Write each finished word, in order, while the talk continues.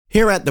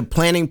Here at the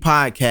Planning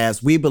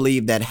Podcast, we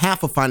believe that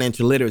half of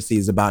financial literacy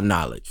is about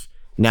knowledge.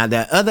 Now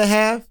that other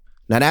half,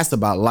 that's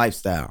about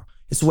lifestyle.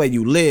 It's the way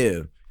you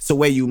live. It's the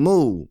way you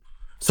move.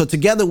 So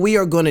together we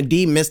are going to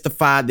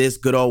demystify this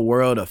good old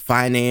world of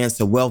finance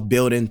and wealth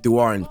building through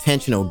our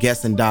intentional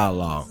guest and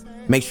dialogue.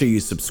 Make sure you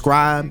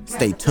subscribe,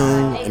 stay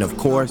tuned, and of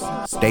course,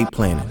 stay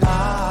planning.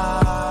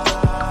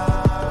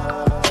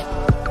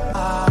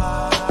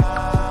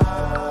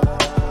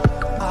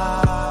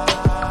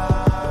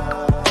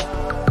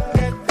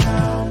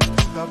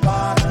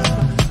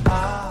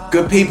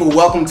 Good people,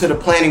 welcome to the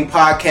Planning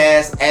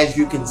Podcast. As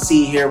you can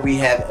see here, we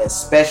have a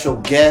special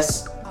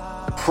guest,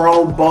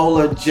 Pro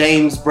Bowler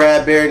James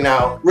Bradberry.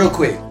 Now, real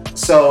quick,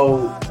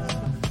 so,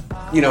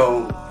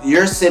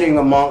 you're sitting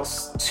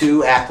amongst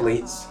two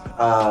athletes.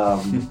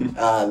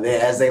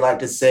 As they like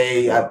to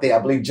say, I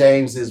believe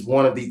James is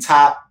one of the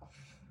top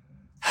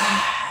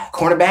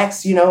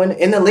cornerbacks,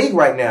 in the league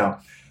right now.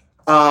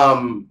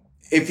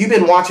 If you've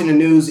been watching the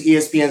news,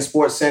 ESPN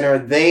Sports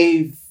Center,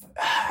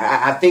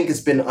 I think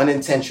it's been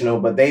unintentional,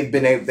 but they've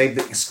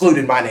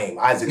excluded my name,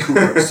 Isaac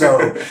Cooper. So,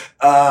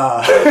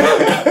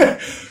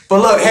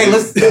 but look, hey,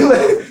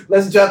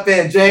 let's jump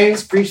in.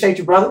 James, appreciate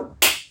you, brother.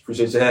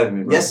 Appreciate you having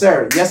me, bro. Yes,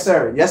 sir.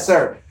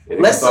 Yeah,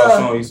 let's start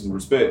showing you some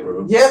respect,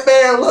 bro. Yeah,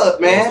 man. Look,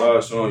 man.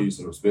 Start showing you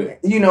some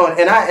respect. And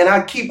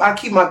I keep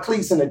my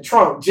cleats in the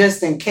trunk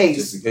just in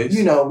case.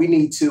 We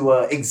need to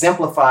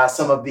exemplify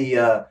some of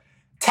the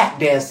tap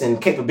dancing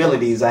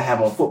capabilities I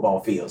have on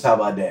football fields. How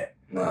about that?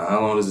 Nah,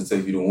 how long does it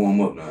take you to warm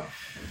up now?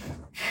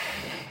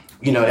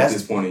 At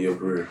this point in your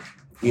career.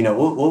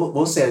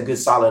 We'll say a good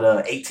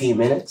solid 18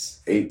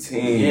 minutes.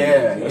 18?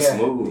 Yeah. That's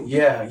smooth.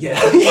 Yeah.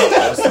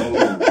 That's smooth.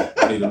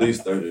 I need at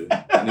least 30.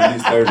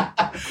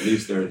 At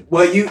least 30.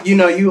 Well,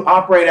 you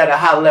operate at a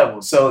high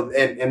level, so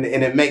and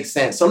it makes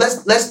sense. So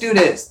let's do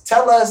this.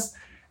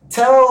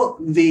 Tell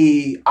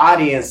the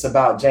audience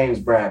about James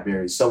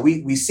Bradberry. So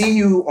we see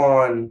you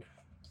on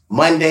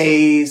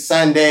Mondays,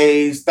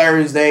 Sundays,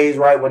 Thursdays,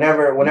 right?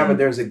 Whenever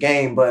there's a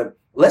game. But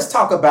let's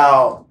talk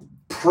about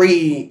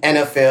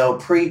pre-NFL,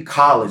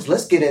 pre-college.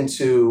 Let's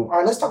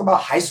talk about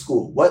high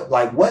school.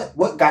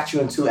 What got you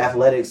into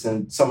athletics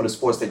and some of the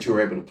sports that you were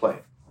able to play?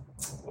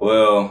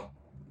 Well,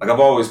 I've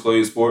always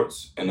played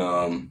sports, and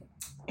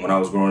when I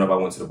was growing up, I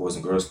went to the Boys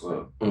and Girls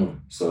Club.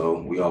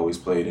 So we always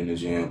played in the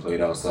gym,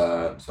 played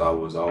outside. So I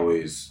was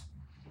always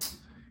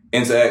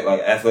into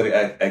athletic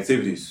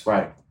activities.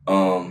 Right.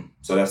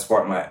 So that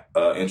sparked my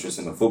interest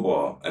in the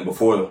football. And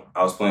before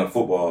I was playing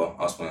football,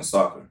 I was playing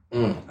soccer.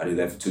 I did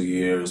that for 2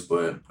 years,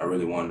 but I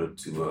really wanted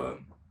to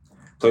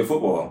play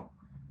football.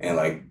 And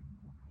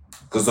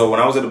so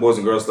when I was at the Boys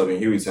and Girls Club in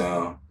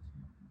Hueytown,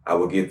 I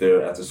would get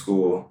there after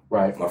school.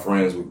 Right. My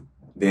friends would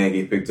then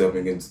get picked up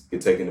and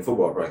get taken to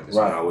football practice.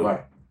 Right. And I'm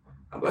like,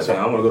 I want to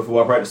go to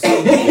football practice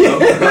too.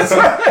 That's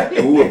right.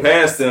 And we would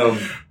pass them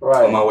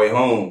on my way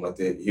home, like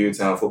the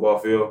Hueytown football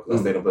field,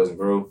 because I stayed in Pleasant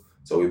Grove.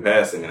 So we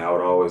passed them, and I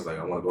would always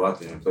I want to go out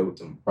there and play with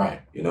them.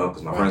 Right.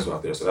 Because my friends were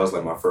out there. So that was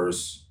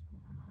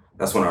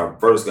that's when I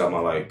first got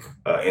my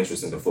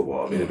interest into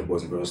football. Being at the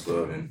Boys and Girls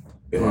Club and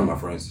being around my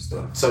friends and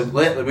stuff. So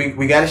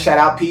we got to shout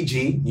out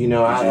PG.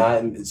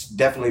 I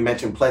definitely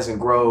mentioned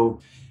Pleasant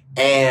Grove.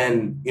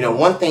 And,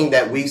 one thing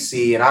that we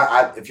see, and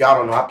I if y'all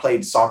don't know, I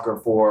played soccer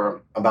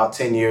for about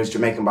 10 years,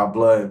 Jamaican by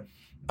blood.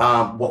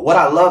 What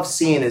I love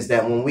seeing is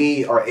that when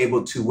we are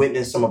able to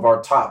witness some of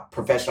our top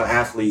professional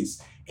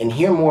athletes and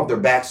hear more of their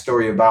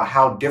backstory about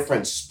how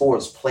different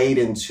sports played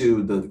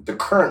into the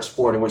current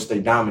sport in which they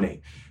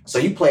dominate. So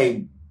you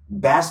played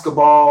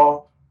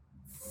basketball,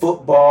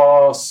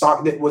 football,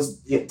 soccer.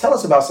 Tell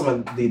us about some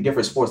of the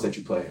different sports that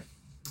you played.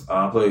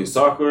 I played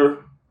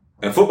soccer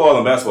and football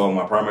and basketball were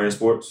my primary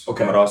sports.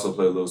 Okay. But I also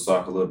played a little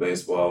soccer, a little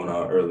baseball when I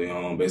was early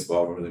on.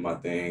 Baseball wasn't really my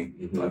thing.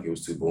 It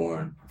was too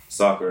boring.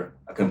 Soccer,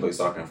 I couldn't play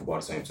soccer and football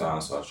at the same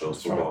time, so I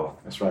chose football.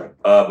 That's right.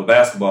 But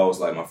basketball was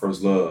my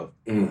first love.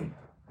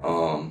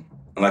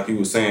 And like you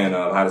were saying,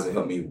 how does it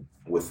help me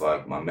with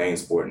my main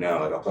sport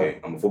now?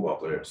 I'm a football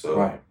player, so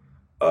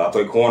I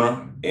play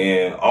corner,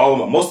 and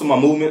most of my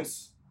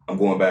movements, I'm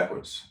going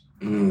backwards.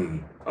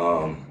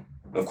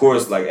 Of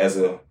course, as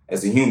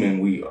a human,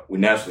 we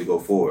naturally go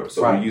forward,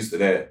 so we're used to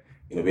that,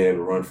 being able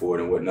to run forward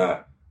and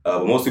whatnot.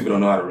 But most people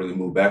don't know how to really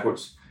move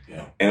backwards.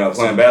 Yeah. And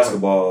playing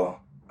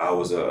basketball, I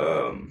was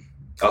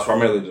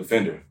primarily a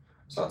defender,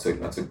 so I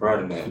took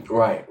pride in that.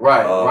 Right.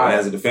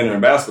 As a defender in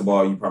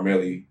basketball, you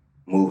primarily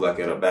move at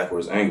a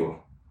backwards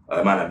angle.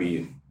 It might not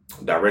be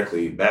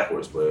directly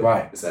backwards, but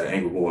it's at an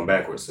angle going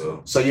backwards.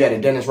 So you had a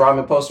Dennis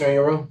Rodman poster in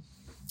your room?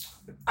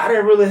 I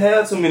didn't really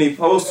have too many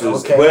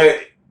posters,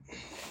 but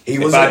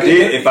if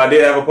I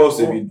did have a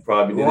poster, it'd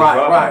probably be Dennis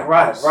Rodman.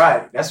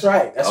 Right. That's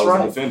right. I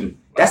was a defender.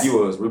 He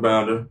was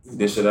rebounder,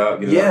 dish it out,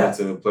 get it out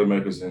to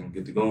playmakers, and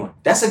get it going.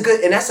 That's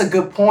a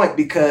good point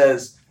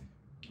because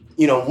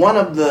one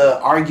of the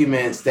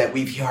arguments that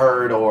we've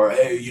heard,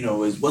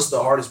 is what's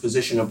the hardest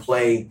position to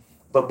play.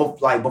 But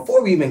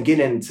before we even get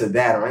into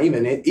that, or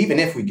even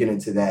if we get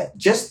into that,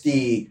 just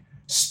the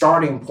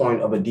starting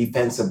point of a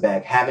defensive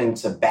back having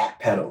to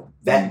backpedal,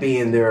 that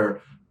being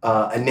their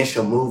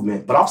initial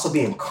movement, but also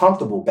being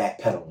comfortable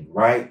backpedaling,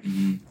 right?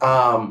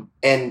 Mm-hmm.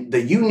 And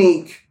the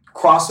unique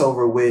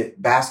crossover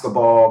with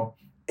basketball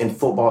and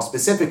football,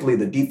 specifically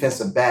the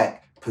defensive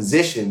back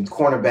position,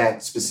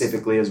 cornerback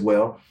specifically as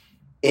well,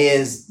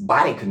 is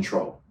body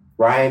control,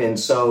 right? And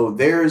so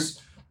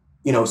there's,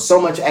 so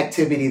much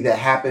activity that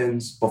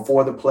happens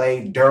before the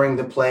play, during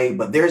the play,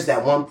 but there's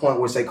that one point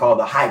which they call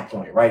the high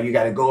point, right? You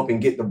got to go up and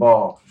get the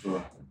ball.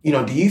 Sure.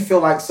 Do you feel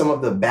like some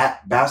of the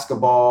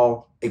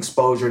basketball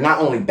exposure, not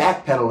only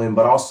backpedaling,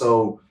 but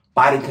also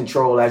body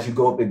control as you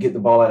go up and get the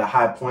ball at a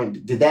high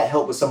point, did that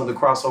help with some of the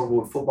crossover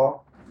with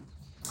football?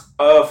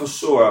 For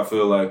sure. I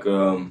feel like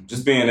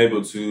just being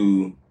able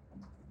to,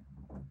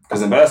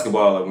 because in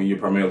basketball, like when you're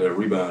primarily a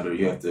rebounder,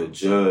 you have to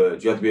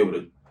judge. You have to be able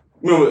to.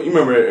 You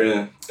remember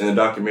in the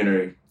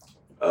documentary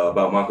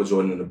about Michael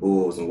Jordan and the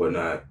Bulls and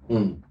whatnot.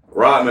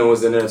 Rodman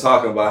was in there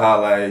talking about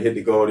how like hit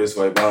the goal this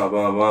way, boom,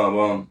 boom, boom,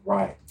 boom.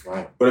 Right.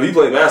 But if you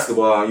play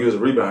basketball and you as a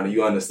rebounder,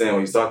 you understand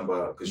what he's talking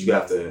about because you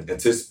have to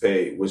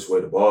anticipate which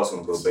way the ball's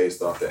going to go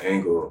based off the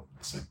angle.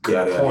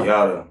 Yada, yada,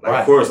 yada. Like, right.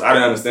 Of course, I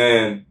didn't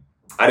understand.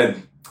 I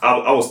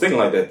was thinking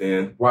like that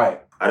then.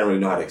 Right. I didn't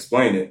really know how to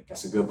explain it.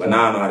 That's a good point. But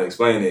now I know how to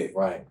explain it.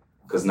 Right.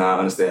 Because now I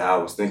understand how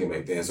I was thinking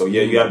back then. So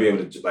yeah, you got to be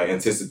able to like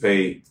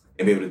anticipate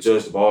and be able to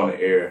judge the ball in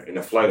the air and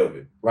the flight of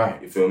it.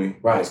 Right. You feel me?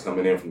 Right. When it's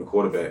coming in from the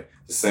quarterback.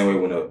 The same way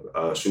when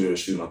a shooter is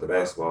shooting off the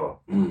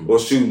basketball. Or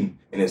shooting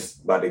and it's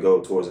about to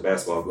go towards the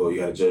basketball goal, you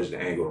got to judge the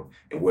angle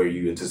and where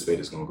you anticipate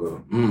it's going to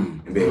go.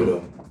 And be able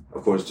to,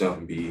 of course, jump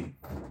and be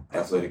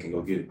athletic and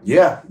go get it.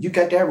 Yeah, you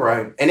got that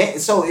right. And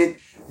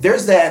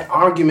there's that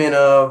argument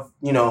of,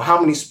 how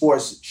many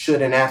sports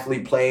should an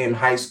athlete play in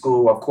high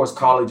school? Of course,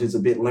 college is a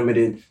bit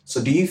limited.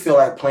 So do you feel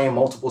like playing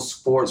multiple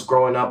sports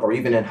growing up or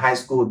even in high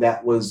school,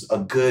 that was a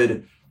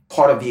good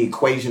part of the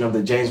equation of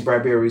the James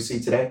Bradberry we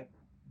see today?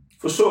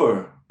 For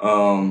sure.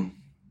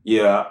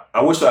 Yeah,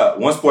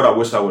 one sport I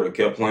wish I would have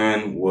kept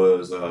playing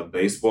was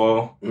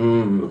baseball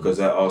because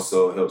that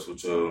also helps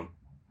with your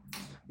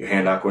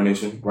hand-eye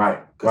coordination. Right.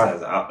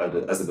 Because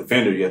as a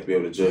defender, you have to be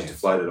able to judge the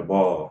flight of the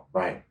ball.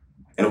 Right.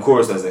 And of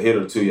course, as a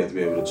hitter too, you have to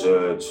be able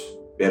to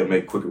be able to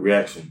make quicker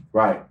reaction.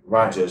 Right.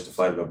 Judge the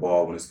flight of the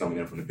ball when it's coming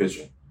in from the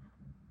pitcher.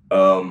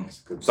 So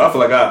I feel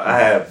like I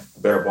have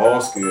better ball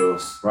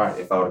skills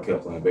if I would have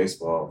kept playing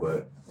baseball,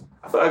 but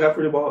I feel like I got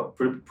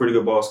pretty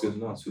good ball skills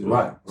now too.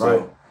 Right.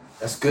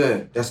 That's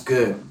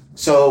good.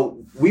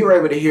 So we were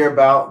able to hear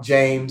about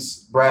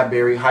James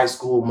Bradberry, high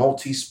school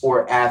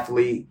multi-sport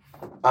athlete.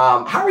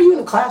 How are you in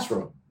the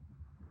classroom?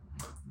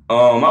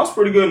 I was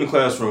pretty good in the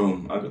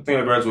classroom. I think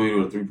I graduated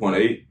with a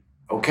 3.8.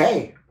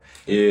 Okay.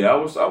 Yeah, I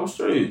was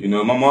straight.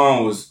 My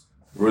mom was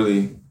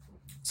really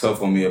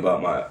tough on me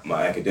about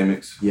my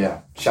academics.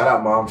 Yeah. Shout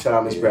out, Mom. Shout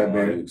out, Miss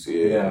Bradberry.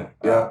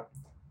 Yeah.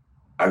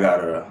 I got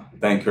to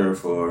thank her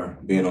for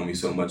being on me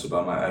so much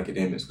about my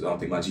academics because I don't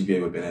think my GPA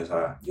would have been as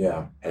high.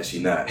 Yeah. Had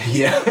she not.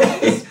 Yeah.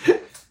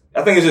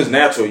 I think it's just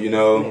natural,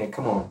 Man,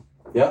 come on.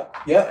 Yep.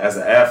 As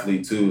an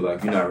athlete too,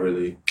 like you're not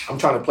really. I'm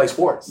trying to play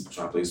sports.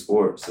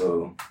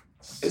 So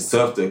it's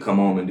tough to come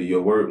home and do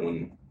your work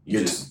when you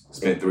just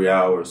spent 3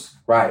 hours.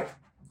 Right.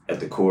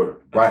 At the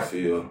court. At the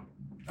field.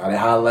 At a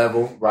high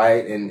level,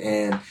 right?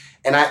 And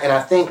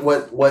I think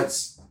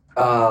what's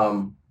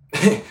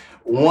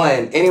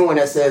one, anyone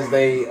that says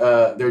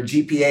their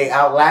GPA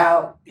out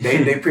loud,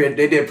 they did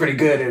pretty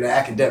good in the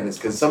academics.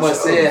 Because someone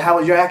said, "How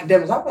was your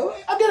academics?" I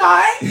did all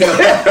right.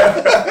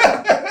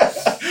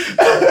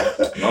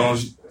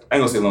 I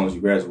ain't gonna say as long as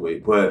you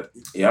graduate, but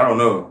I don't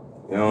know.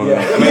 I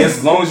mean, it's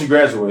as long as you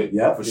graduate,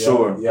 for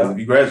sure. Because if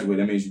you graduate,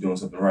 that means you're doing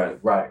something right.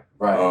 Right.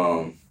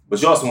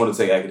 But you also want to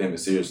take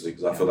academics seriously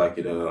because I feel like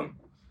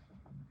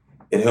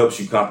it helps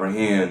you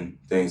comprehend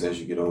things as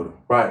you get older.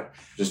 Right.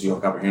 Just your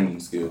comprehending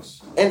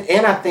skills.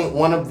 And I think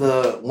one of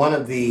the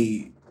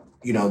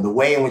the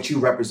way in which you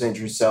represent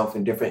yourself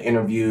in different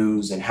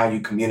interviews and how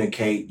you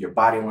communicate, your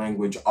body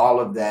language, all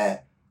of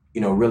that,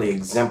 really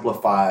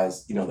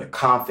exemplifies, the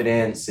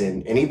confidence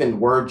and even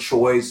word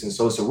choice. And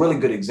so it's a really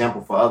good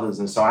example for others.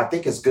 And so I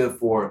think it's good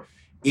for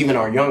even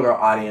our younger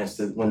audience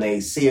that when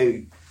they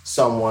see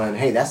someone,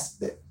 hey, that's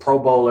the Pro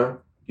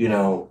Bowler,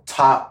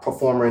 top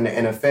performer in the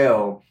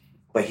NFL,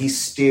 but he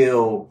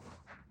still,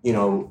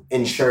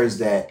 ensures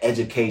that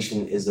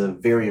education is a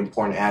very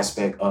important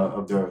aspect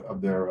of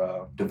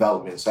their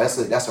development. So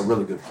that's a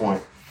really good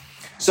point.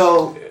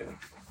 So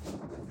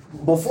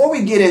before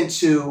we get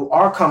into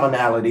our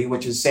commonality,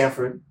 which is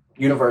Samford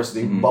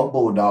University, both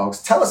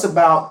Bulldogs, tell us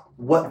about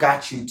what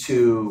got you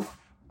to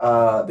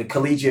the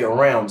collegiate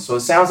realm. So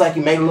it sounds like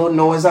you made a little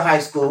noise in high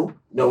school,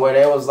 where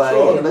they was like,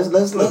 hey,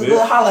 let's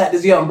holler at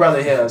this young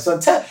brother here. So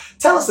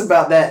tell us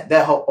about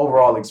that whole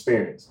overall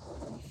experience.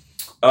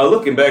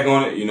 Looking back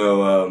on it,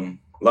 a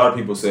lot of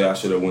people say I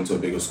should have went to a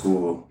bigger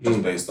school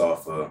just based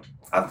off,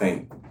 I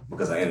think,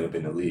 because I ended up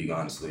in the league,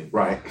 honestly.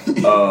 Right.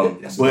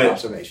 That's a good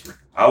observation.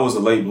 I was a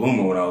late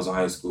bloomer when I was in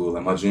high school.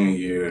 Like my junior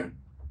year,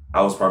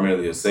 I was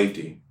primarily a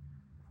safety.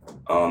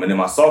 And then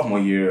my sophomore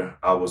year,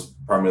 I was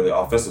primarily an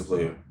offensive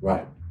player.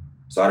 Right.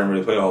 So I didn't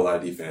really play a whole lot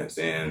of defense.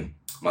 And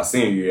my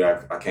senior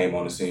year, I came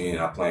on the scene.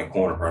 I played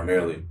corner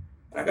primarily.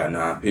 I got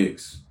 9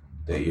 picks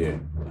that year.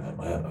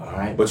 Well, all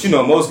right. But, you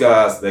know, most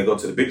guys, they go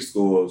to the big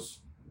schools,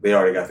 they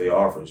already got their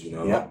offers, you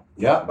know.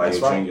 Yep. By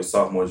your junior,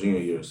 sophomore, junior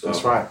year. So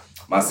that's right.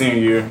 My senior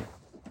year,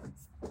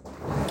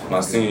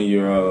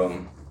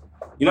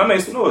 you know, I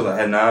made some noise. I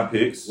had 9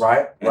 picks.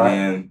 Right. And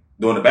then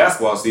during the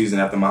basketball season,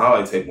 after my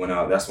highlight tape went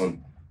out, that's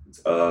when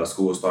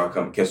schools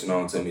started catching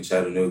on to me.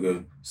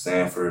 Chattanooga,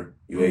 Samford,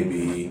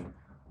 UAB,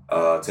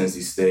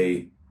 Tennessee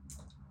State.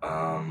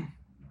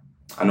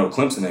 I know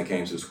Clemson that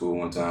came to the school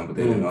one time, but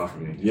they didn't offer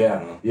me.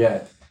 Yeah.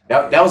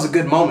 That was a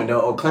good moment,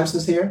 though. Oh,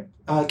 Clemson's here?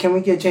 Can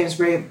we get James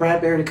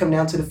Bradberry to come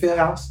down to the field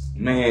house?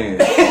 Man,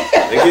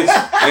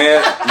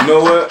 you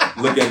know what?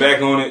 Looking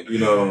back on it, you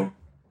know,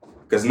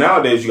 because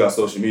nowadays you got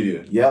social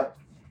media. Yep.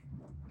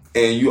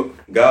 And you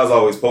guys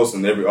always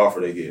posting every offer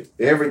they get.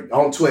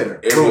 On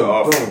Twitter. Every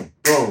offer.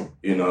 Boom.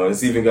 You know,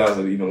 it's even guys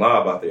that even lie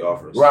about their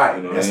offers. Right.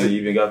 You know, and they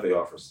even got their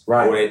offers.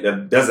 Right. Or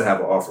that doesn't have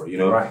an offer, you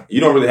know. Right.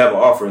 You don't really have an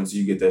offer until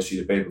you get that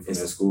sheet of paper from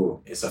that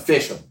school. It's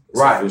official. It's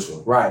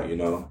official. Right. You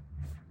know.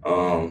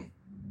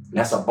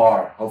 That's a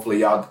bar.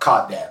 Hopefully y'all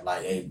caught that.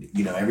 Like,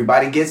 you know,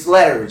 everybody gets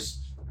letters,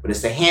 but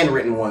it's the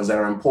handwritten ones that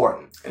are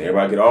important. And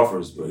everybody get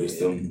offers, but it's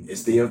them.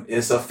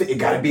 It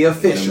gotta be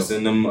official.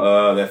 Send them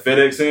that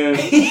FedEx in.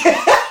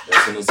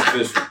 That's when it's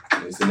official.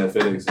 They send that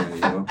FedEx in, you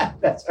know.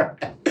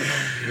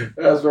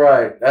 That's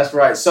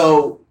right.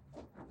 So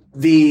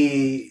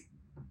we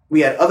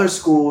had other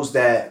schools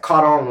that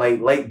caught on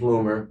late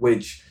bloomer,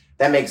 which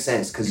that makes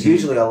sense because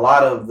usually a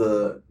lot of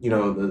the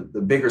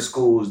bigger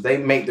schools, they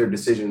make their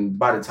decision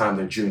by the time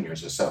they're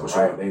juniors or so,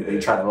 right? They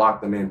try to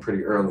lock them in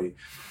pretty early.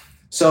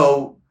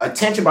 So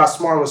attention by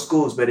smaller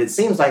schools, but it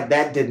seems like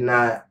that did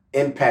not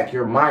impact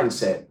your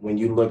mindset when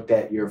you looked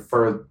at your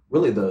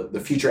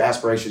the future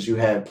aspirations you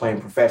had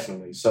playing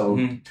professionally. So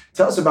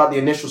tell us about the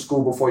initial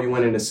school before you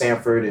went into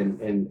Samford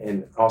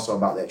and also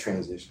about that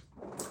transition.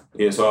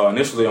 Yeah, so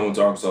initially I went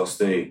to Arkansas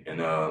State, and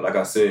like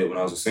I said, when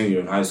I was a senior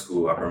in high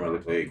school, I primarily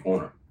played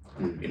corner.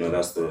 You know,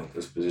 that's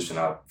this position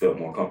I felt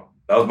more comfortable.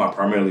 That was my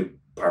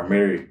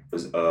primary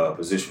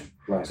position.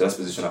 Right. So that's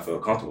the position I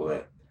felt comfortable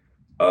at.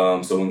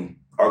 So when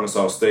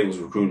Arkansas State was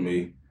recruiting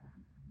me,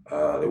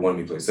 they wanted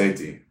me to play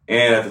safety.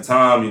 And at the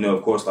time, you know,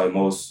 of course, like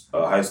most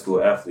high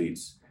school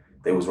athletes,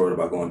 they was worried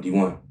about going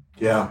D1.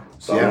 Yeah.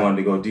 So I wanted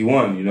to go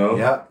D1, you know?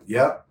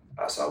 Yep.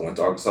 So I went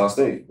to Arkansas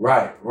State.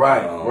 Right.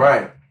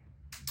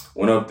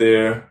 Went up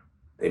there.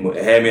 They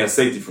had me at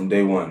safety from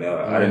day one.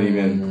 I didn't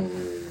even...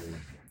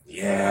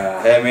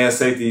 Had me at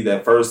safety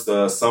that first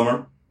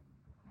summer.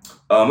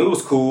 It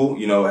was cool.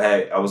 You know,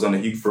 I was under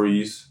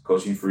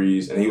Coach Hugh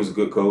Freeze, and he was a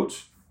good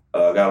coach.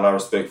 Got a lot of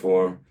respect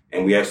for him.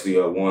 And we actually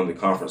won the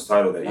conference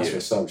title that year. That's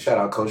what's up. Shout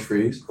out Coach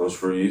Freeze.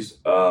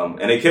 And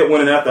they kept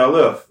winning after I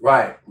left.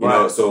 Right. You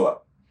know,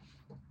 so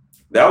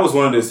that was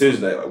one of the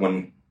decisions that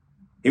when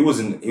he was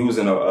at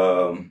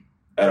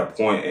a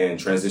point in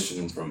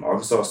transitioning from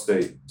Arkansas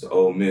State to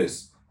Ole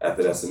Miss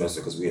after that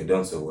semester because we had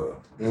done so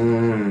well.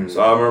 So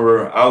I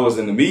remember I was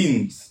in the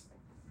meetings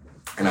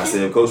and I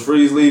said, Coach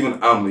Freeze leaving,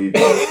 I'm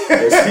leaving.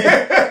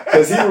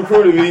 Because he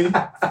recruited me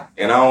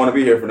and I don't want to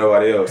be here for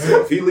nobody else.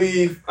 So if he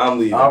leave, I'm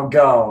leaving. I'm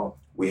gone.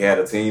 We had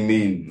a team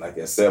meeting like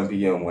at 7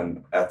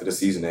 p.m. after the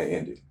season had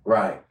ended.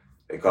 Right.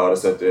 They called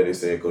us up there. They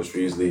said, Coach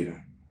Freeze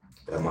leaving.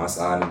 That's my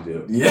sign to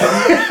do. Yeah.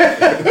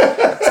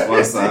 That's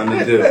my sign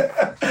to do.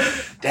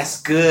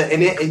 That's good.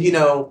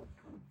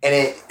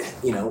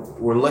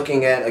 We're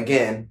looking at,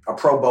 again, a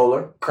Pro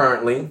Bowler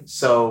currently.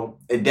 So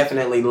it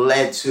definitely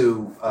led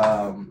to,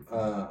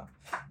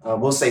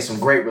 we'll say, some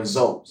great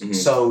results.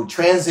 So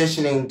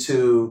transitioning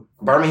to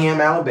Birmingham,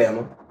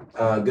 Alabama,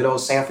 good old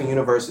Samford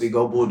University,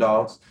 go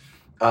Bulldogs.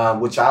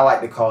 Which I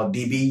like to call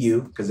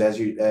DBU because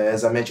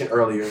as I mentioned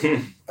earlier,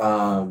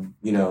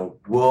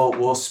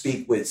 we'll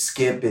speak with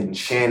Skip and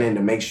Shannon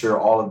to make sure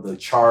all of the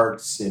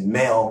charts and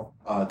Mel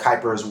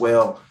Kuiper as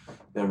well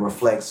that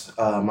reflects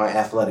my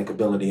athletic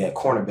ability at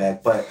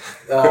cornerback. But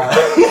you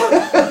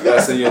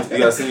gotta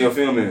send your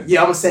film in.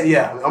 Yeah, I'm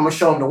gonna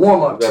show them the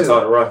warm up. You gotta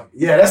talk to Rocky.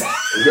 Yeah,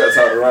 you gotta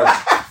talk to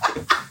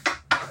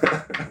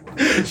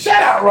Rocky.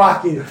 Shout out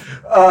Rocky.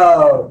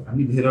 I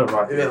need to hit up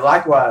Rocky.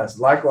 Likewise.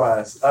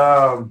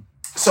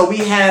 So we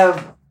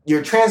have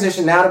your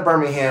transition now to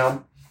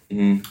Birmingham,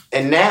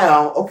 and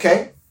now,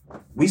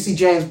 we see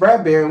James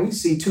Bradberry, and we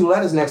see 2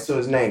 letters next to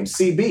his name,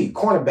 CB,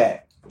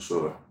 cornerback. For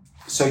sure.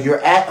 So you're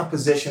at a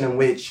position in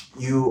which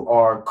you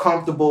are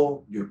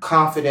comfortable, you're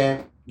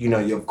confident,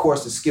 of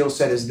course, the skill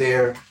set is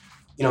there.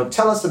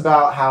 Tell us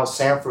about how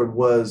Samford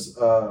was,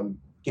 a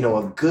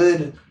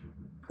good.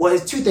 Well,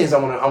 there's 2 things I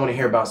want to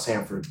hear about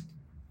Samford.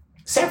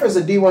 Samford's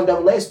a D1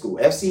 AA school,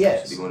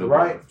 FCS,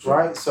 right? Sure.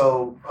 Right.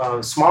 So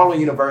smaller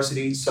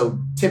university. So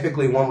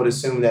typically one would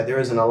assume that there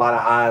isn't a lot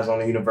of eyes on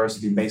the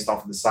university based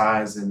off of the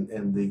size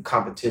and the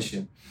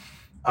competition.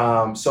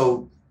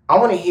 So I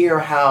want to hear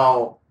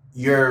how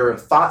your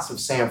thoughts of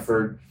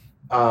Samford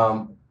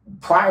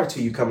prior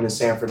to you coming to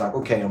Samford, like,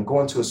 okay, I'm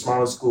going to a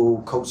smaller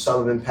school, Coach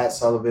Sullivan, Pat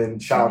Sullivan,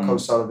 shout out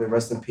Coach Sullivan,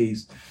 rest in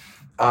peace.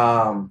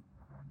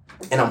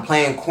 and I'm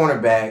playing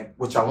cornerback,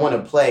 which I want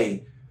to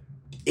play,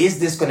 is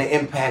this going to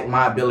impact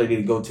my ability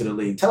to go to the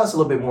league? Tell us a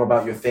little bit more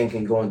about your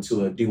thinking going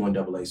to a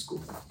D1AA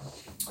school.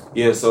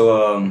 Yeah,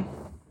 so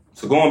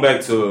going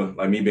back to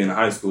like me being a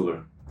high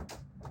schooler,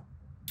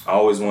 I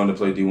always wanted to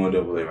play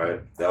D1AA,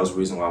 right? That was the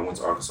reason why I went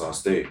to Arkansas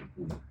State.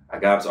 I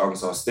got up to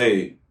Arkansas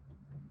State,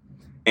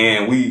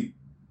 and we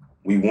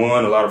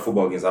won a lot of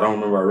football games. I don't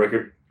remember our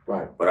record,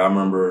 right? But I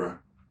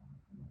remember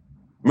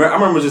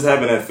just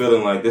having that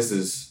feeling like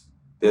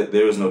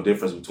there is no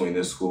difference between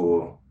this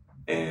school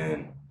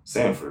and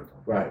Samford,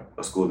 right?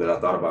 A school that I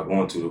thought about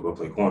going to go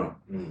play corner,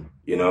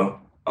 you know.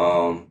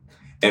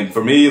 And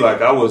for me,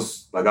 like I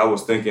was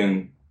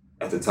thinking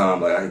at the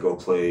time, like I could go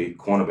play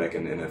cornerback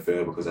in the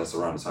NFL because that's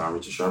around the time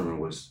Richard Sherman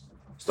was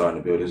starting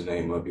to build his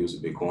name up. He was a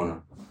big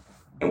corner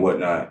and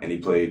whatnot, and he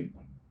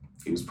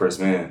was press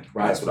man.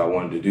 Right. That's what I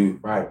wanted to do.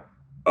 Right.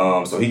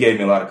 So he gave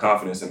me a lot of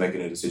confidence in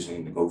making a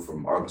decision to go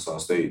from Arkansas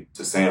State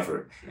to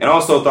Samford. And I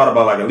also thought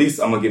about, like, at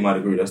least I'm going to get my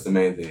degree. That's the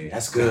main thing.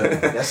 That's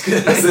good. That's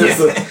good.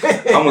 So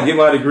I'm going to get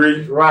my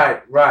degree.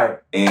 Right.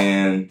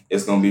 And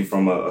it's going to be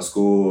from a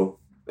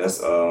school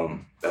that's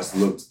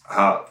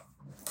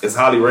it's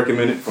highly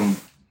recommended from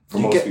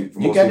most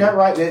people. You got that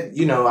right.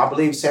 I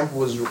believe Samford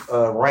was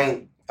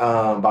ranked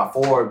by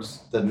Forbes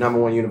the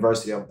 #1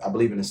 university, I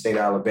believe, in the state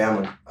of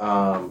Alabama.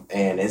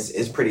 And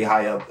it's pretty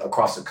high up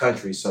across the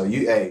country. So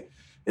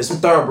there's some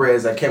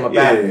thoroughbreds that came up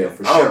out of there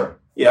for sure.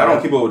 I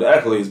don't keep up with the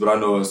accolades, but I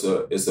know it's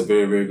a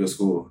very, very good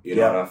school. You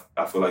know, and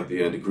I feel like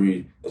the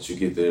degree that you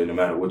get there, no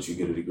matter what you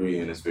get a degree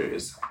in,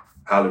 it's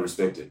highly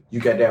respected. You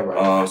got that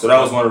right. So that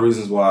was one of the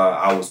reasons why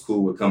I was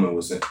cool with coming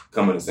to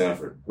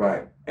Samford.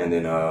 Right. And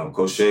then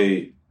Coach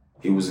Shade,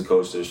 he was a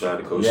coach there. Shout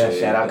out to Coach Shade.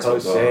 Shout out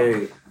Coach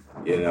Shade.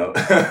 You know,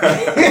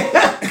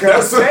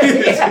 that's what he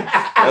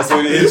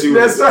hit you.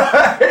 That's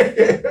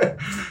right.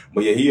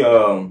 But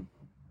yeah,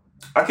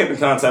 I kept in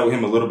contact with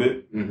him a little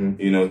bit,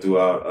 you know,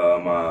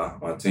 throughout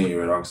my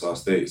tenure at Arkansas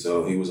State.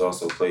 So he was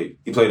also played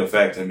a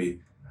factor in me.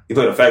 He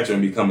played a factor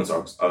in me coming to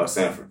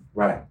Samford.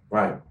 Right.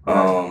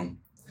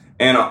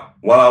 And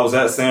while I was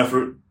at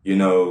Samford, you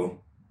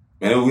know,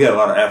 man, we had a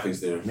lot of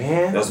athletes there.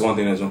 Man, that's one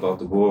thing that jumped off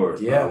the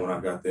board. Yeah. When I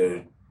got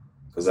there,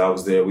 because I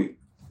was there, we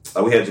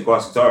had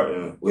Jaquaski Tart,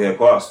 and we had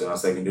Quast in our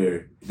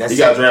secondary. He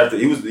got drafted.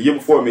 He was the year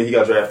before me. He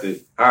got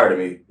drafted higher than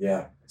me.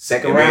 Yeah,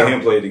 second round. And me and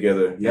him played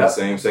together in the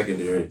same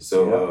secondary.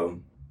 So,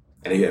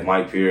 and he had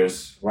Mike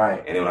Pierce. Right.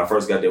 And then when I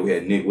first got there, we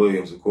had Nick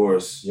Williams, of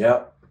course.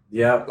 Yep.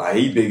 Like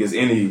he big as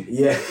any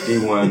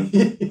D1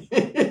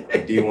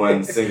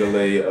 single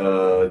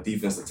A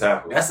defensive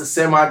tackle. That's a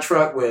semi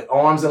truck with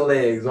arms and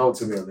legs.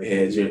 Ultimately,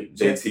 had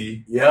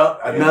JT. Yep,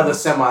 another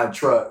semi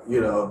truck. You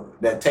know,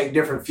 that take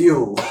different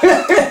fuel.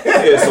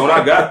 So when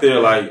I got there,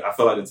 like I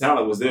felt like the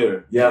talent was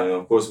there. Yeah.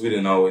 Of course, we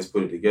didn't always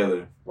put it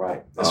together.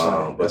 Right. That's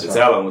right. But the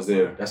talent was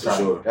there. That's for right.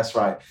 Sure. That's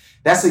right.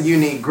 That's a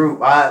unique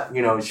group.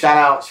 Shout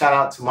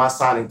out to my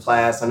signing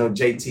class. I know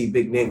JT,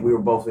 Big Nick. We were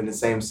both in the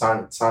same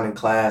signing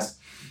class.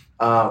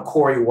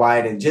 Corey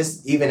White, and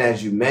just even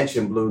as you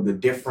mentioned, Blue, the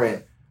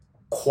different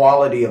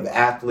quality of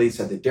athletes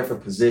at the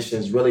different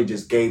positions really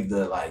just gave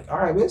the all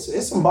right,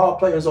 it's some ball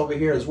players over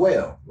here as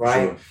well,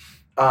 right?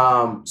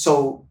 Sure.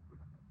 So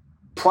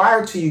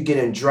prior to you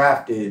getting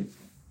drafted,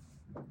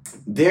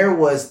 there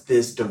was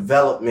this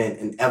development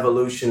and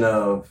evolution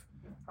of,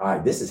 all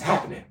right, this is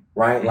happening,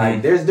 right? Mm-hmm.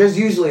 Like there's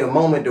usually a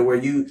moment to where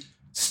you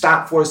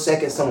stop for a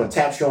second, someone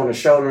taps you on the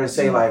shoulder and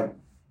say like,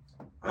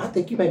 I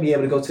think you may be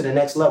able to go to the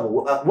next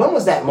level. When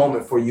was that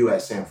moment for you at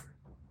Samford?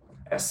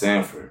 At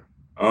Samford?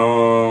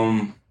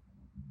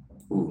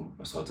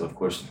 That's a tough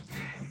question.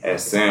 At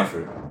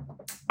Samford,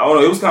 I don't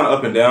know. It was kind of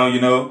up and down,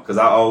 you know, because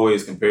I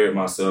always compared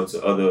myself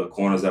to other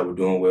corners that were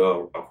doing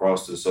well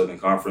across the Southern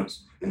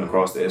Conference and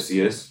across the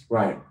FCS.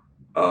 Right.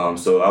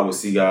 So I would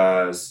see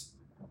guys,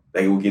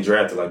 they would get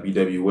drafted like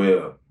B.W.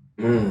 Webb.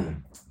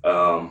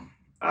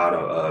 Out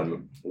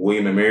of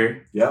William and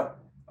Mary. Yep.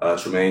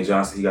 Tremaine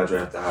Johnson, he got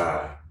drafted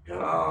high.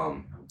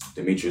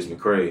 Demetrius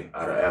McCray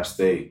out of App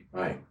State.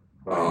 Right.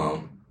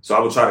 So I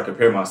would try to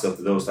compare myself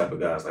to those type of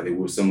guys. Like they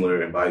were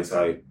similar in body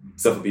type,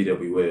 except for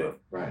B.W. Webb.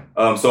 Right.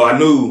 So I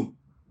knew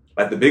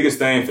like the biggest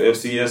thing for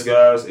FCS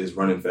guys is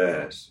running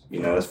fast. You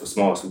know, that's for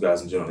small school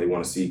guys in general. They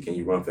want to see, can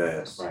you run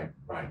fast? Right.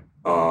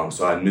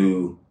 So I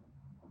knew,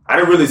 I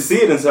didn't really see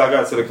it until I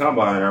got to the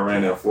combine and I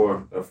ran that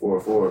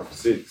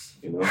 4.6,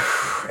 you know.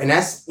 And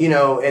that's, you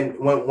know, and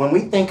when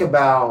we think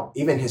about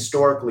even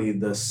historically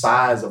the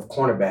size of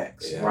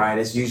cornerbacks, right?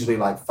 It's usually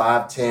like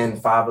 5'10",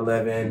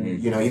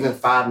 5'11", you know, even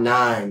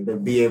 5'9", to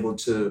be able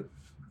to,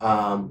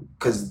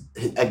 because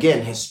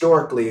again,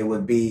 historically it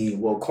would be,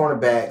 well,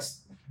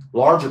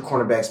 larger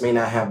cornerbacks may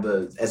not have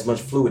as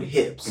much fluid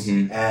hips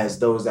as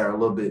those that are a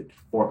little bit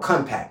more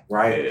compact,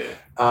 right? Yeah.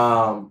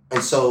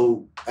 And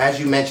so,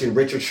 as you mentioned,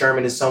 Richard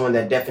Sherman is someone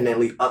that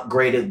definitely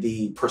upgraded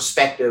the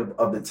perspective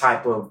of the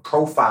type of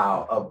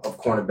profile of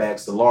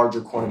cornerbacks, the larger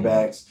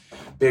cornerbacks,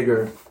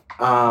 bigger.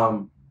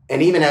 And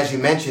even as you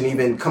mentioned,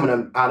 even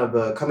coming out of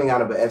a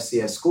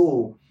FCS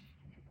school,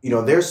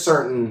 there's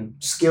certain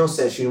skill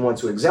sets you want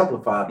to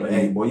exemplify, but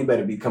hey, boy, you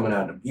better be coming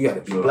out. You got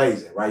to be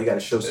blazing, right? You got to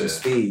show some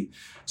speed.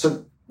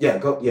 So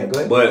go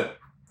ahead. But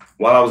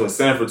while I was at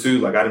Samford too,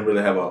 like I didn't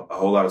really have a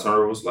whole lot of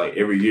turnovers. Like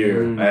every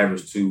year, I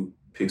averaged 2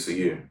 picks a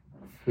year.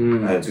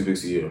 I had 2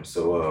 picks a year,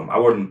 so I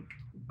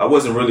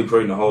wasn't really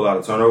creating a whole lot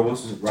of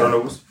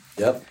turnovers.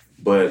 Yep.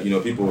 But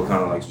people were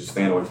kind of like just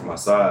staying away from my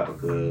side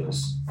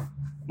because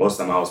most of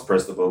the time I was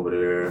pressed up over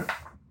there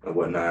and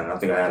whatnot. And I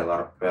think I had a lot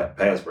of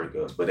pass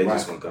breakups, but they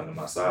just wouldn't come to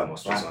my side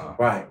most of the time.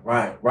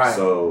 Right.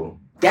 So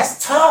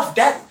that's tough.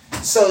 I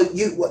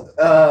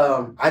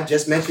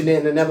just mentioned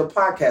it in another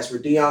podcast where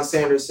Deion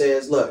Sanders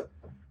says, "Look,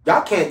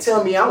 y'all can't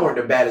tell me I weren't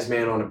the baddest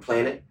man on the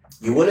planet.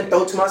 You wouldn't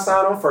throw to my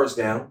side on first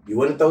down. You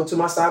wouldn't throw to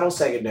my side on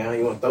second down.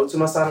 You wouldn't throw to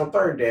my side on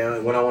third down.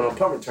 And when I went on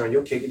punt return,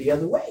 you'll kick it the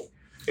other way."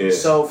 Yeah.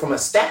 So from a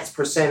stats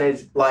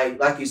percentage,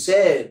 like you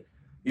said,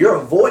 you're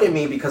avoiding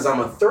me because I'm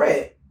a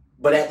threat.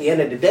 But at the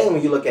end of the day,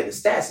 when you look at the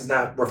stats, it's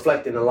not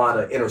reflecting a lot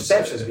of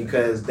interceptions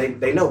because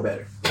they know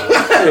better.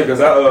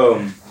 Because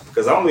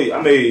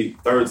I made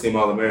third team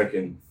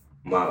All-American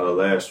my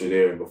last year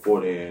there, and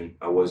before then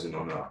I wasn't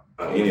on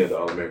any of the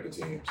All-American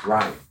teams.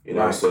 Right.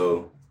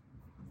 So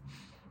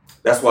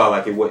that's why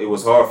it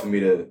was hard for me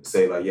to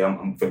say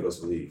I'm finna go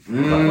to the league.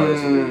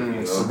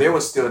 So there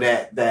was still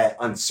that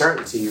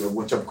uncertainty,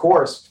 which of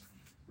course,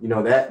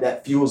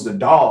 that fuels the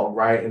dog,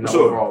 right, in the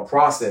overall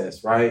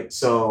process, right?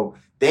 So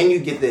then you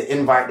get the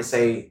invite to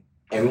say,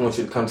 "Hey, we want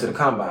you to come to the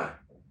combine."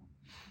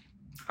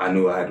 I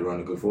knew I had to run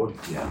a good 40.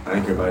 Yeah. I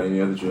didn't care about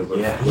any other drill, but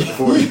the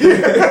 40.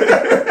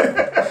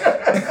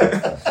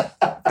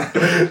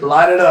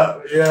 Light it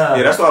up. Yeah.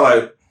 Yeah, that's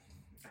why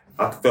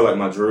I feel like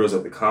my drills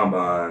at the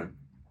combine,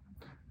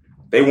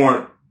 they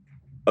weren't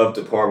up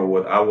to par with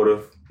what I would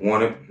have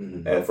wanted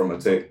from a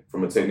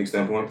technique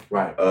standpoint.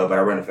 Right. But I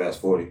ran a fast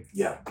 40.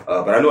 Yeah.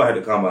 But I knew I had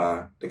the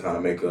combine to kind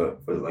of make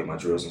up for my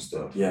drills and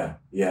stuff. Yeah.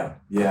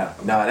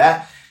 No,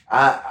 that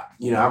I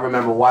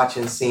remember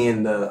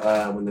seeing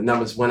the when the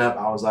numbers went up.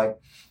 I was like,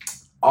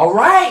 all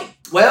right,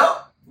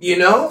 well, we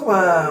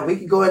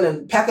can go ahead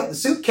and pack up the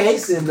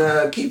suitcase and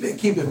keep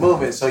it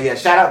moving. So yeah,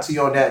 shout out to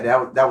you on that.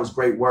 That was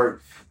great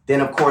work. Then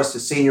of course the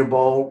Senior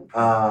Bowl.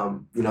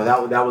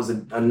 That was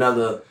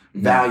another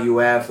value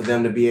add for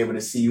them to be able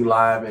to see you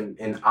live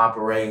and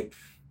operate.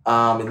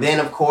 And then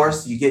of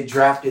course you get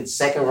drafted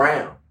second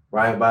round,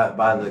 right,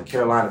 by the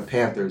Carolina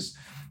Panthers.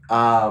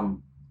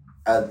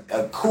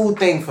 A cool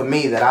thing for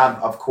me that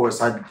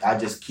I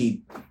just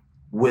keep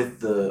with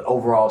the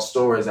overall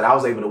story is that I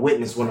was able to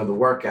witness one of the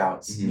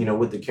workouts,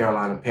 with the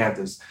Carolina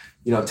Panthers.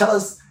 Tell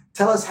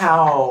us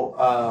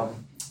how,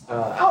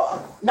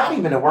 not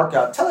even a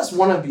workout, tell us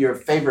one of your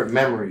favorite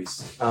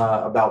memories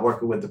about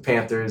working with the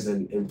Panthers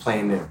and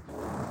playing there.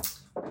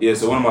 Yeah,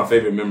 so one of my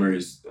favorite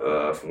memories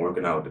from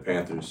working out with the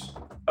Panthers,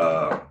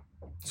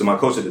 so my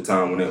coach at the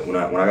time, when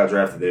I got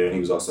drafted there, and he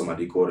was also my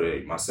D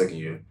coordinator my second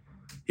year,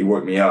 he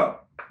worked me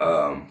out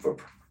for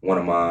one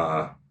of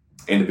my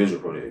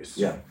individual pro days.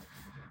 Yeah.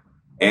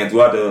 And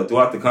throughout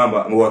the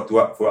combine,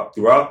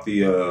 throughout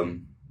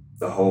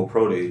the whole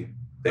pro day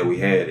that we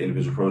had,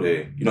 individual pro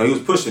day, he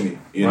was pushing me.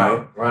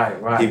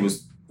 Right. He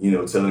was,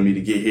 telling me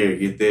to get here,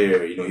 get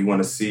there. He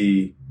wanted to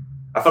see.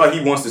 I feel like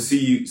he wants to see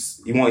you.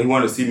 He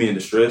wanted to see me in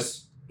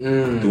distress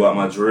throughout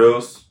my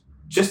drills,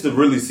 just to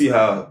really see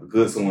how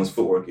good someone's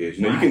footwork is.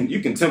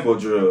 You can tempo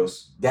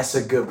drills. That's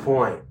a good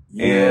point.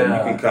 Yeah. And you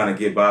can kind of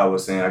get by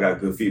with saying I got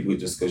good feet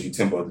just because you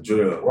tempo the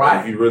drill. Right.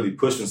 But if you're really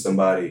pushing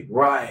somebody,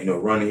 right.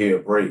 Run here,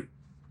 break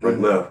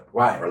left,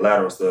 right, or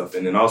lateral stuff.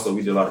 And then also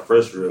we did a lot of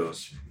press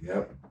drills.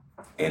 Yep.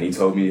 And he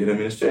told me to hit him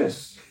in his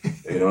chest,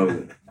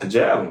 to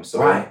jab him. So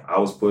right. I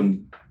was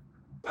putting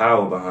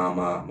power behind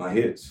my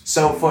hits.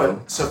 So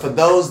for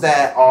those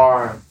that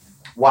are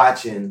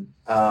watching,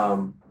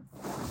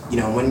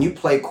 when you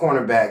play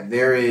cornerback,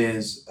 there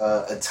is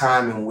a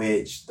time in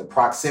which the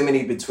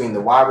proximity between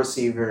the wide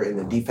receiver and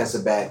the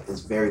defensive back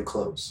is very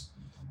close.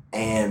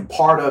 And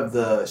part of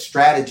the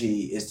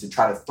strategy is to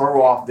try to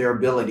throw off their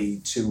ability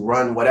to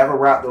run whatever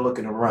route they're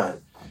looking to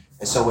run.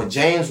 And so what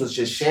James was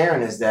just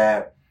sharing is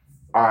that,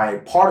 all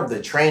right, part of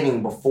the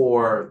training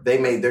before they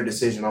made their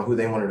decision on who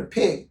they wanted to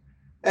pick,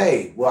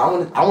 hey,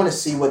 well, I want to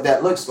see what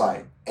that looks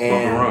like.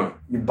 And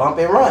you bump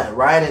and run,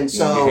 right? And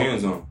so, get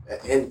hands on.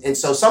 And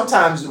so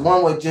sometimes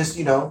one would just,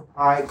 all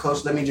right,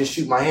 coach, let me just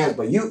shoot my hands.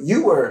 But we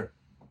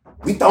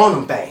throwing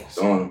them things.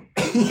 Throwing them,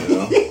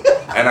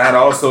 And I had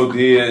also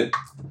did.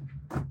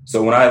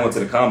 So when I went to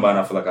the combine,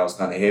 I feel like I was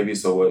kind of heavy.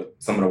 So what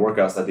some of the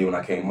workouts I did when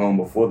I came home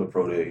before the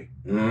pro day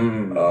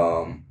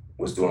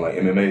was doing like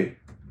MMA,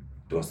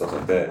 doing stuff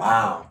like that.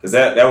 Wow. Because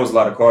that was a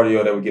lot of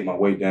cardio that would get my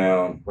weight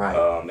down. Right.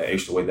 The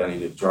extra weight that I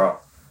needed to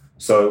drop.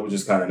 So it was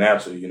just kind of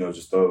natural,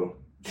 just throw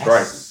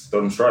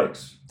them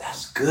strikes.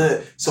 That's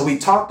good. So we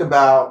talked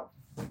about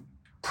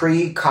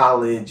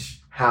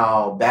pre-college,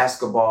 how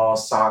basketball,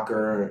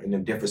 soccer, and the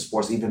different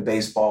sports, even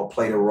baseball,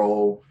 played a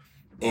role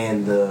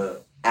in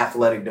the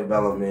athletic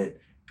development.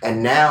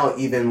 And now,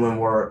 even when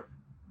we're,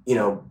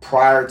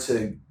 prior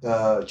to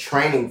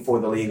training for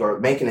the league or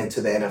making it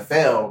to the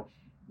NFL,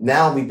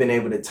 now we've been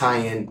able to tie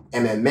in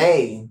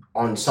MMA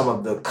on some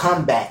of the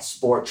combat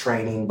sport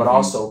training, but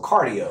also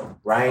cardio,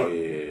 right? Oh,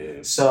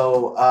 yeah.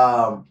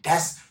 So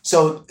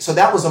so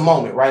that was a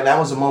moment, right? That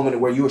was a moment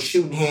where you were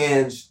shooting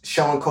hands,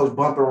 showing Coach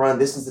Bump and Run,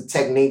 this is the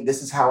technique,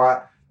 this is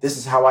how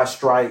I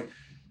strike.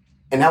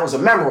 And that was a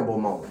memorable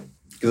moment.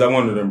 Because I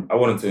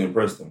wanted to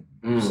impress them.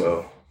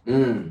 So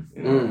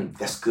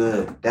that's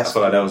good. I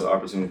feel like that was an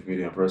opportunity for me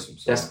to impress them.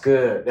 So. That's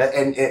good.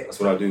 That's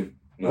what I do.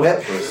 No,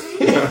 that's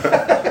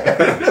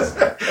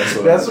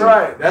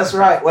right. That's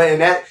right. Well,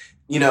 and that,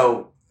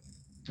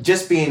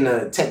 just being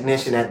a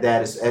technician at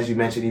that, as you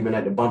mentioned, even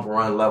at the bump and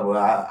run level,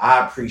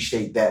 I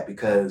appreciate that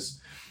because,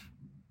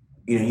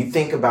 you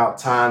think about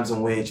times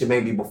in which it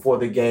may be before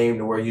the game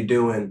to where you're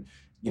doing,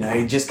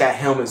 you just got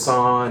helmets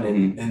on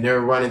and they're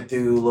running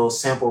through a little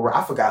sample.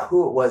 I forgot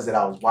who it was that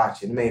I was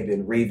watching. It may have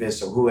been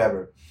Revis or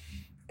whoever.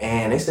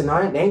 And they said,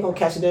 no, they ain't going to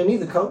catch it there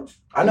neither, Coach.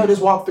 I know this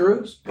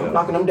walkthroughs. I'm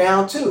knocking them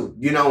down too.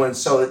 And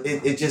so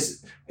it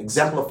just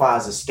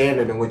exemplifies the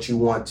standard in which you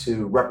want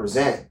to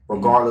represent,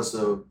 regardless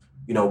of,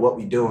 what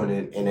we're doing.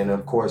 And then,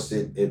 of course,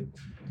 it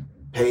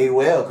paid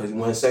well because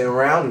we went second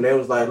round and they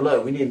was like,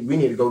 look, we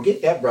need to go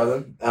get that,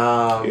 brother.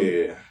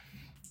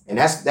 And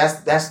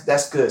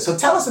that's good. So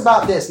tell us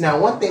about this. Now,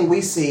 one thing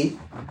we see,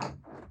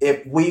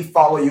 if we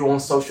follow you on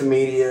social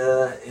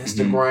media,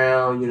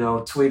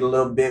 Instagram, tweet a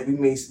little bit, we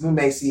may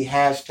see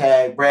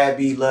hashtag Brad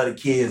B love the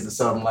kids or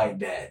something like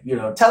that.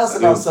 Tell us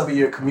about some of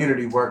your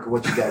community work and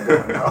what you got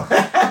going on.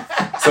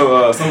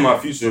 So some of my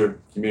future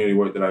community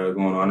work that I got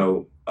going on, I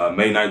know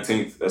May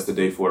 19th, that's the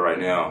day for it right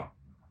now.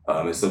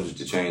 It's subject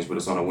to change, but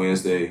it's on a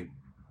Wednesday.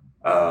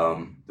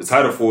 The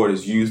title for it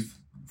is Youth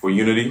for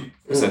Unity.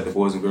 It's at the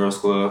Boys and Girls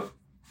Club.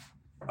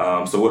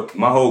 So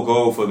my whole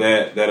goal for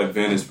that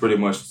event is pretty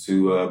much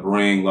to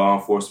bring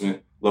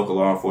local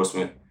law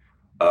enforcement,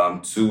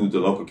 to the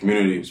local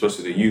community,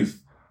 especially the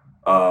youth,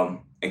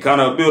 and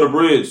kind of build a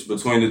bridge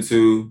between the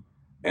two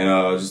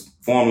and just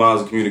form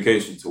lines of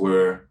communication to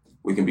where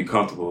we can be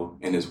comfortable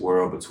in this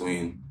world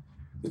between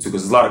the two.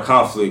 Because there's a lot of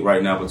conflict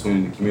right now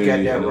between the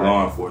community and the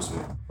law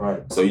enforcement.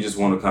 Right. So you just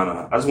want to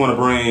I just want to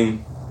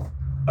bring,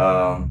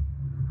 kind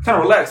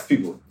of relax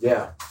people.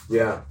 Yeah.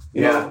 And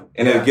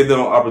then give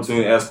them an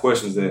opportunity to ask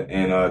questions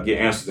and get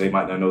answers they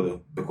might not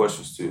know the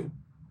questions to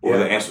or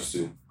the answers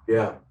to.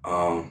 Yeah.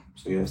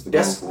 So yeah,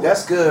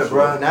 that's good,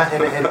 bro.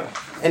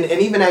 And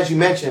even as you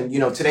mentioned,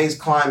 today's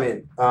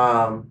climate,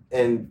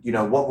 and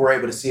what we're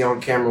able to see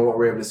on camera, what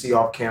we're able to see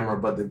off camera,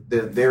 but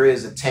there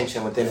is a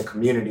tension within the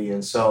community,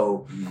 and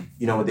so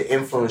with the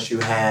influence you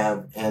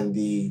have and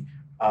the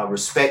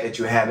respect that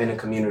you have in the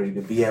community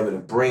to be able to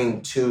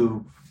bring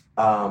two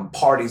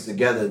parties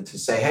together to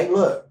say, hey,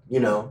 look,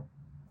 we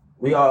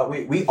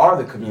are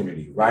the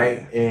community,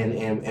 right?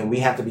 And we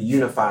have to be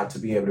unified to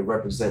be able to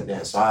represent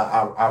that. So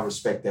I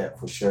respect that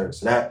for sure.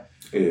 So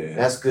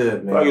that's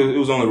good, man. Like it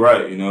was only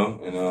right,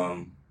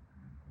 And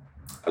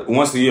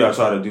once a year I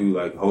try to do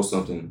host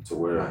something to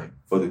where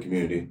for the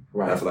community.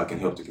 I feel like I can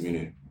help the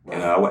community. Right.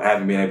 And I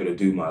haven't been able to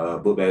do my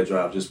book bag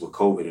drive just with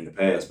COVID in the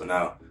past, but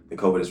now the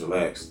COVID is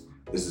relaxed.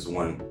 This is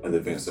one of the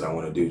events that I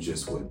want to do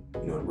just with,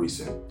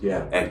 recent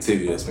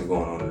activity that's been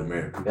going on in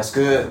America. That's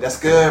good,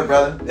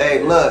 brother.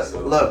 Hey,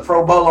 look,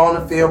 Pro Bowler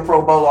on the field,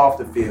 Pro Bowler off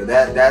the field.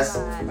 That's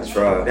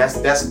right.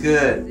 That's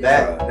good.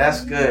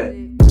 That's good.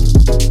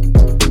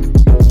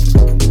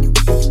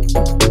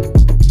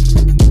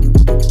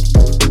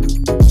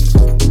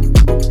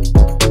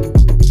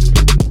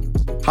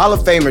 Hall of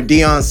Famer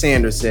Deion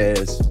Sanders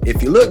says,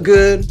 if you look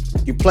good,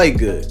 you play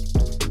good.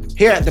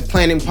 Here at the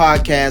Planning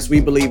Podcast,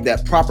 we believe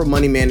that proper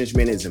money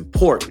management is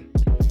important.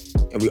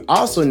 And we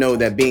also know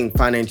that being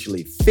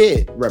financially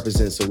fit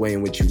represents the way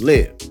in which you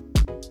live.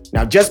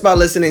 Now, just by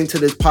listening to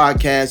this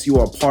podcast, you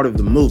are part of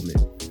the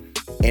movement.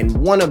 And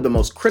one of the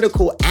most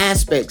critical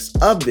aspects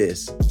of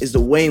this is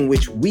the way in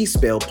which we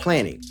spell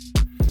planning.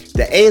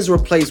 The A is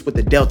replaced with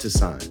the delta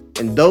sign.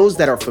 And those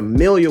that are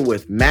familiar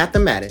with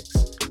mathematics,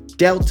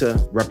 delta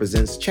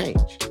represents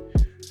change.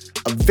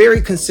 A very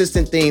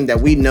consistent theme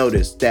that we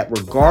noticed that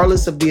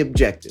regardless of the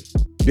objective,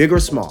 big or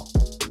small,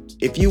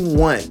 if you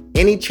want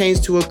any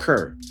change to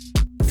occur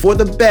for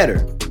the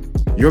better,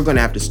 you're going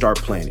to have to start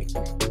planning.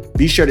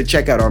 Be sure to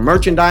check out our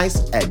merchandise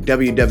at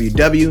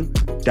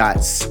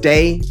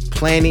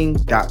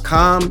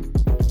www.stayplanning.com,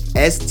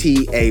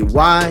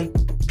 STAYPLANNING.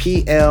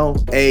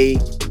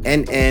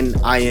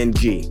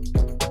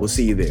 We'll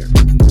see you there.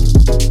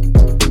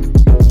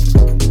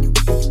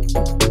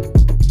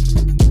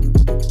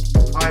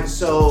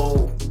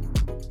 So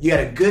you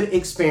had a good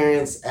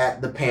experience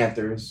at the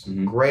Panthers,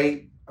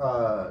 great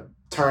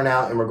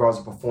turnout in regards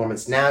to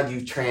performance. Now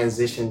you've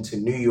transitioned to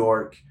New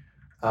York.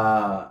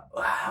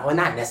 Well,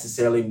 not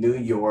necessarily New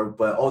York,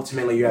 but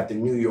ultimately you're at the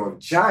New York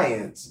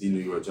Giants. The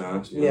New York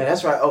Giants. Yeah,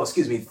 that's right. Oh,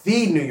 excuse me.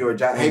 The New York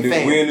Giants. Hey,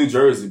 fans. We're in New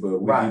Jersey,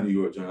 but we're the New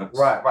York Giants.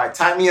 Right.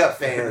 Tie me up,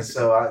 fans.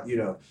 So,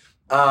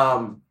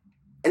 and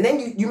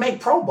then you make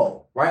Pro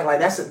Bowl, right?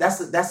 Like that's a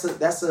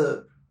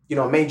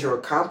major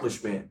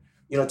accomplishment.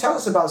 Tell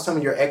us about some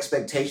of your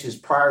expectations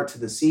prior to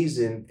the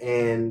season,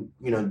 and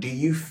do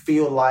you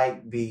feel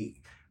like the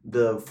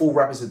the full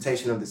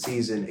representation of the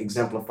season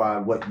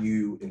exemplified what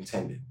you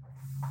intended?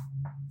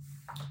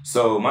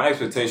 So my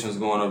expectations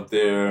going up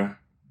there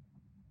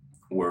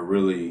were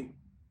really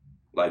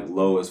like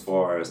low as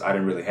far as I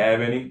didn't really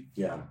have any.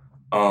 Yeah.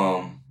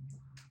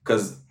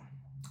 Because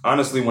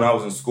honestly, when I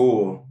was in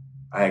school,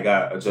 I had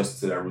got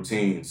adjusted to that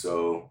routine.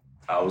 So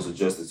I was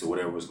adjusted to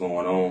whatever was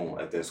going on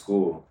at that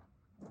school.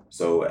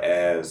 So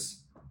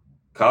as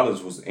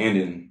college was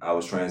ending, I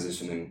was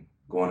transitioning,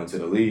 going into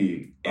the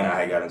league, and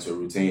I had got into a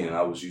routine, and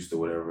I was used to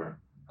whatever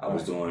I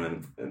was doing,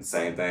 and the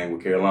same thing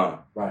with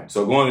Carolina. Right.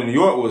 So going to New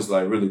York was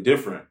like really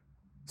different,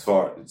 as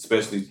far,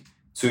 especially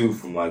too,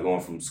 from like going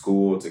from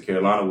school to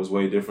Carolina was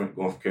way different.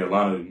 Going from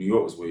Carolina to New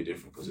York was way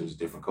different because there was a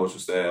different coaching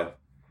staff.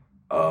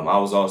 I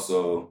was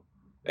also,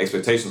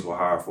 expectations were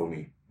higher for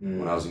me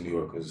when I was in New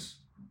York because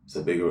it's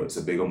a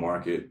bigger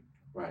market.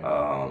 Right.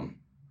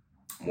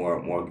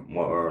 More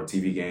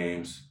TV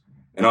games.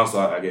 And also,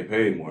 I get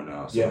paid more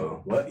now.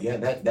 So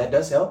that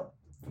does help.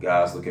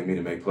 Guys look at me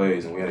to make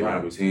plays, and we had a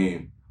younger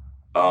team.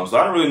 So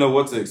I didn't really know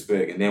what to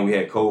expect. And then we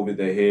had COVID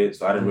that hit,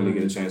 so I didn't really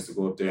get a chance to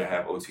go up there and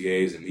have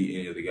OTAs and meet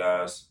any of the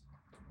guys,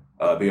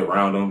 be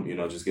around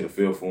them, just get a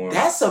feel for them.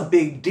 That's a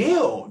big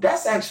deal.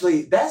 That's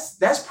actually,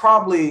 that's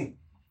probably,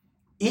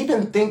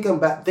 even thinking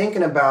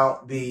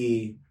about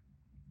the,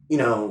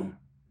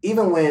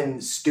 even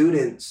when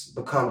students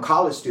become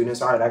college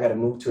students, all right, I got to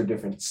move to a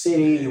different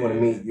city. You want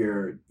to meet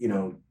your,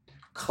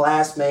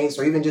 classmates,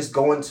 or even just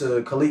going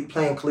to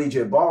playing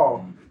collegiate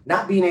ball,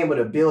 not being able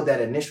to build that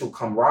initial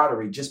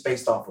camaraderie just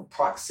based off of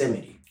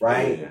proximity,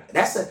 right?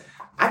 Yeah.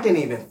 I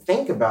didn't even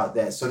think about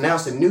that. So now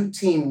it's a new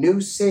team,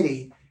 new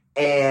city,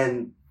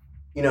 and,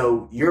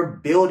 you're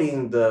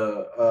building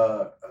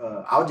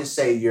I'll just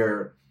say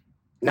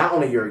not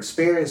only your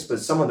experience,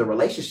 but some of the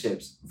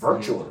relationships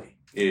virtually.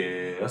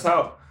 Yeah, that's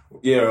how.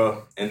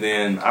 Yeah, and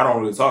then I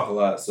don't really talk a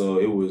lot, so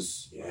it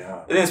was.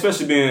 Yeah. And then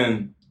especially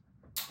being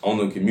on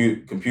the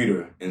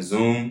computer in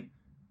Zoom,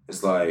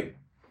 it's like,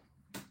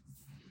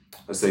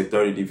 let's say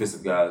 30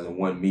 defensive guys in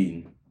one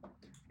meeting.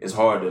 It's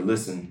hard to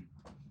listen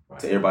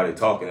to everybody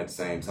talking at the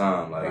same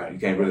time. Like you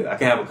can't really. I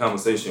can't have a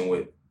conversation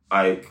with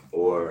Ike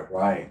or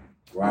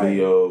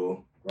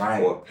Leo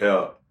or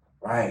Pep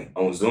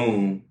on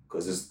Zoom.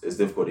 Because it's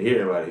difficult to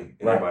hear everybody.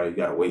 And everybody, you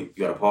gotta wait,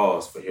 you gotta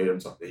pause for hear them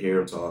talk,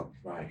 hear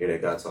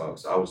that guy talk.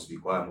 So I would just be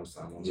quiet most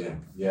of the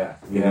time. Yeah.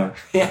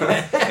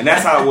 And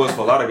that's how it was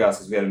for a lot of guys,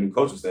 because we had a new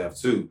coaching staff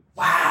too.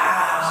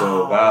 Wow.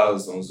 So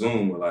guys on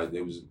Zoom were like,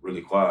 they was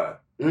really quiet.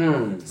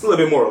 It's a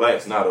little bit more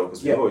relaxed now though,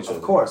 because we know each other.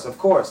 Of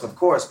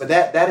course. But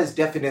that is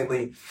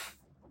definitely,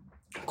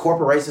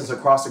 corporations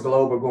across the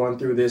globe are going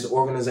through this.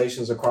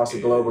 Organizations across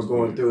the globe are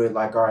going through it.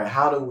 Like, all right,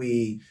 how do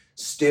we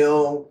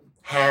still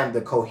have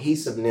the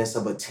cohesiveness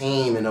of a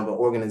team and of an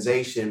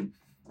organization,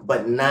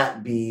 but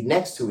not be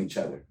next to each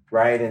other,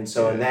 right? And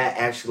so, and that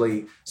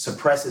actually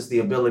suppresses the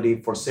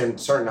ability for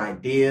certain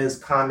ideas,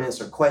 comments,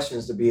 or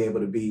questions to be able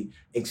to be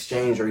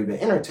exchanged or even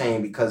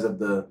entertained because of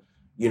the,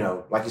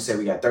 like you said,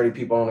 we got 30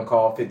 people on the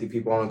call, 50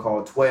 people on the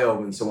call,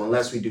 12. And so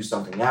unless we do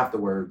something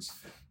afterwards,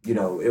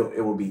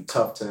 it will be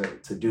tough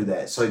to do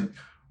that. So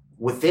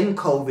within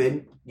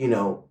COVID,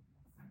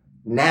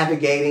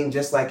 navigating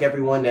just like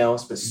everyone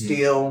else, but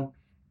still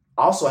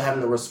also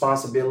having the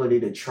responsibility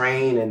to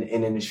train and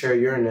ensure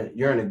you're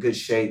in a good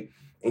shape.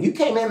 And you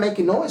came in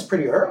making noise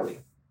pretty early.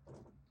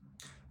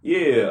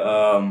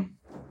 Yeah,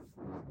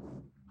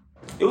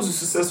 it was a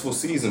successful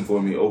season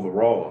for me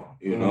overall.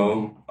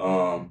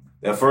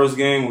 That first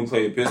game we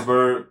played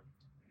Pittsburgh,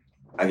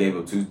 I gave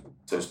up 2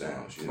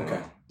 touchdowns.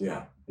 Okay.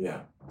 Yeah.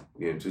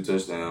 We gave 2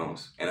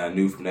 touchdowns, and I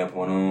knew from that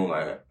point on,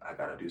 like, I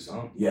gotta do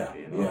something. Yeah.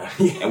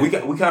 And we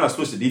kind of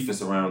switched the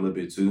defense around a little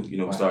bit too.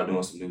 We started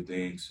doing some new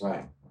things.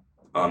 Right.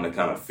 That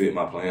kind of fit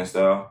my playing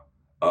style.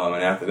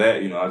 And after that,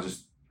 I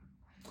just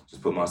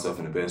put myself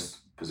in the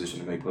best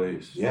position to make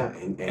plays. Yeah.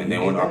 And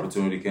then when the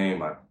opportunity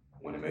came, I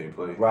went and made a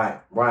play.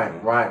 Right.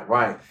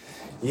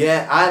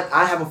 Yeah,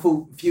 I have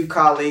a few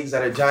colleagues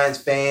that are Giants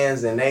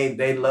fans, and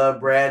they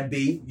love Brad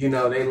B. They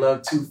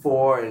love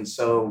 2-4. And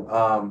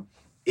so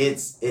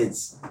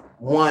it's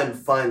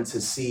fun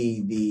to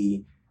see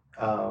the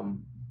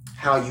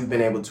how you've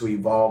been able to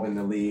evolve in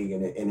the league,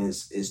 and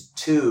is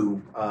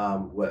two,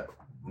 what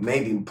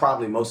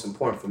probably most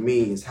important for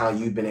me is how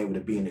you've been able to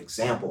be an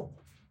example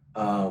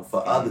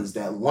for others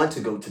that want to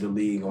go to the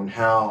league on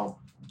how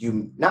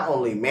you not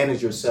only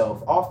manage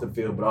yourself off the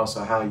field, but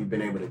also how you've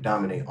been able to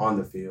dominate on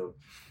the field.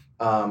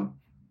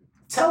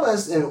 Tell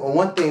us, and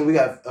one thing, we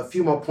got a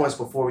few more points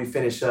before we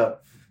finish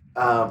up.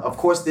 Of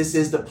course, this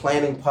is the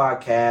Planning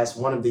Podcast.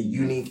 One of the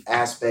unique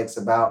aspects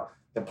about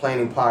the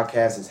Planning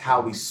Podcast is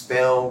how we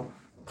spell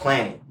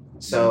planning.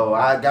 So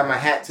I got my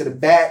hat to the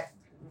back,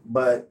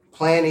 but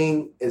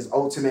planning is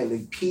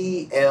ultimately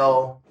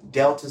PL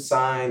delta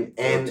sign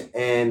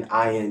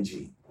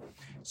NNING.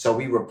 So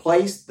we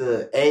replaced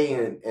the A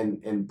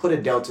and put a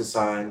delta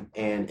sign,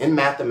 and in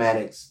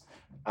mathematics,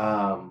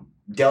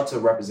 delta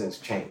represents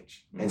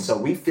change. And so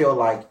we feel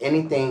like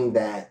anything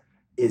that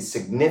is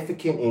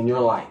significant in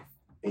your life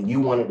and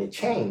you wanted to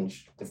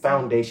change, the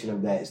foundation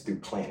of that is through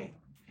planning.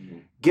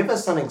 Give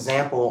us an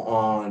example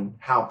on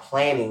how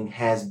planning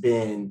has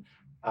been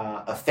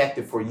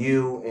effective for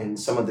you in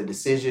some of the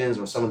decisions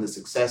or some of the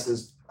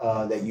successes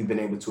that you've been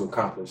able to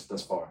accomplish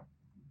thus far.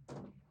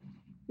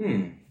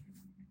 Like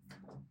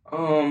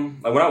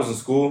when I was in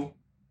school,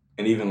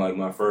 and even like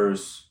my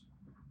first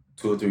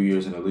 2 or 3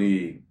 years in the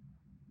league,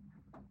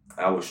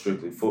 I was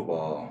strictly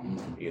football.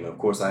 You know, of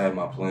course, I had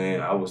my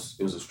plan. It was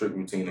a strict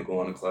routine to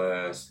go into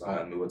class.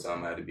 I knew what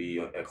time I had to be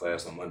at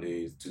class on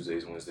Mondays,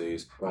 Tuesdays,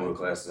 Wednesdays, what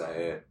classes I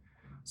had.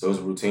 So it was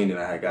a routine that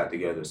I had got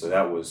together. So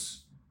that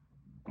was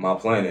my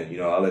planning. You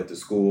know, I let the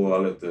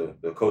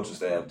coaching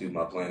staff do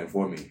my planning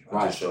for me.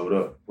 I just showed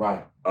up.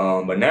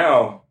 But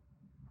now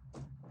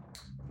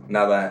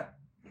that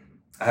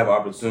I have an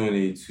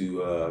opportunity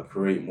to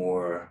create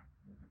more,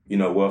 you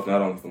know, wealth,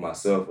 not only for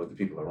myself, but the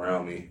people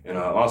around me. And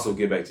I also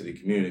get back to the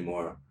community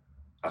more.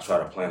 I try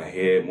to plan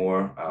ahead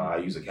more. I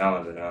use a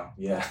calendar now.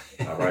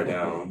 I write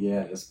down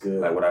that's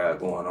good. Like what I got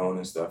going on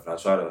and stuff. And I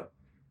try to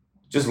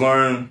just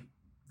learn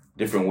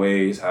different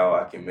ways how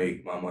I can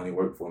make my money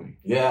work for me.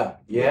 Just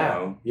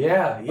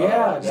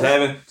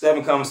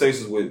having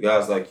conversations with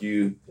guys like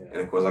you.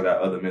 And of course I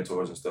got other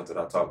mentors and stuff that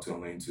I talk to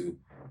and lean to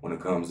when it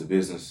comes to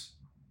business.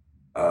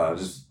 I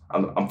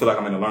feel like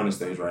I'm in the learning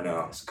stage right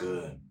now. That's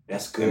good.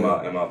 In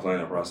my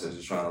planning process,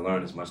 just trying to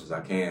learn as much as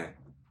I can.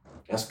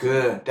 That's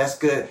good.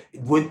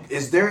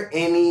 Is there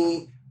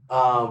any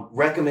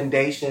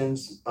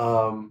recommendations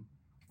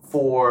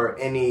for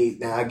any?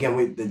 Now,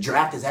 again, the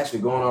draft is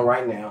actually going on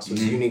right now, so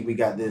it's unique. We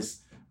got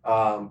this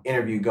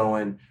interview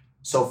going.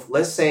 So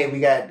let's say we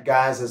got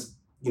guys that's,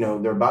 you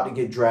know, they're about to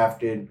get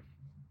drafted.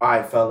 All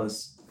right,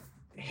 fellas.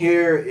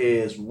 Here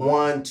is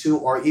 1, 2,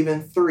 or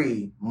even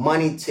 3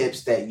 money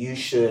tips that you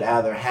should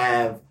either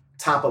have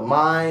top of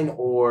mind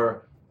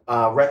or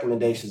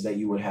recommendations that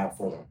you would have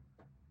for them.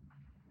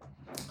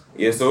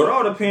 Yeah, so it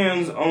all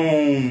depends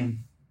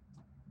on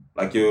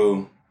like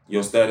your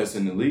status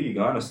in the league,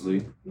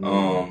 honestly,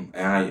 and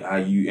how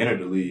you enter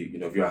the league. You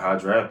know, if you're a high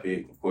draft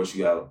pick, of course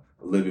you got a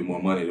little bit more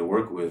money to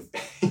work with.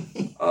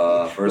 We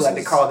like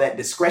to call that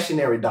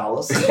discretionary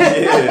dollars.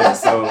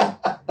 So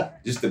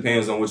just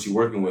depends on what you're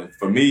working with.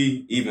 For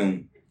me,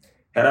 even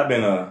had I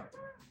been a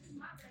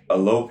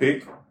low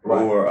pick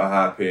or a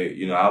high pick,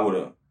 you know,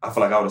 I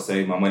feel like I would have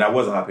saved my money. I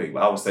was a high pick,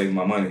 but I was saving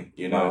my money,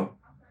 you know.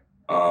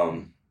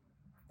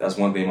 That's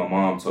one thing my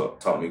mom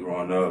taught me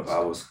growing up. I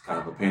was kind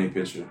of a penny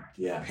pincher.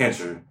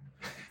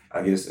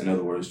 I guess, in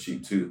other words,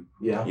 cheap too.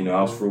 You know,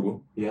 I was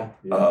frugal.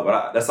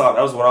 But that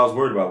was what I was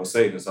worried about, was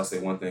saving. So I say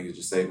one thing is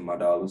just saving my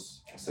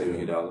dollars, saving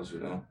your dollars, you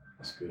know.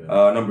 That's good.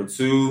 Number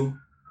 2,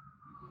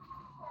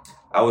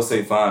 I would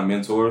say find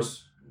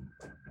mentors,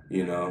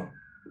 you know,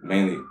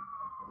 mainly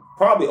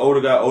probably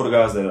older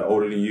guys that are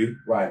older than you.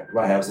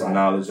 Have some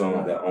knowledge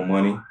on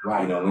money.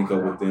 You know, link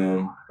up with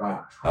them.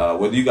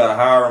 Whether you gotta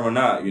hire them or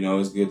not, you know,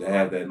 it's good to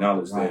have that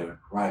knowledge there.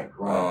 I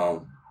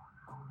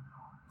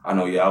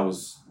know.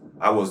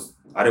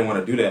 I didn't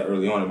want to do that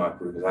early on in my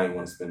career because I didn't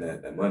want to spend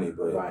that money.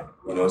 But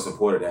you know, it's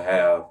important to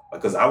have,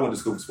 because I went to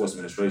school for sports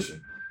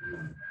administration.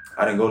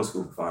 I didn't go to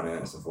school for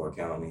finance or for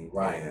accounting.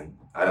 And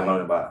I didn't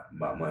learn about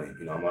money.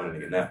 You know, I'm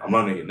learning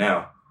it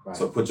now.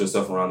 So put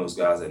yourself around those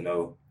guys that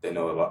know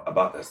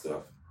about that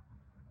stuff.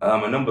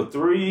 And number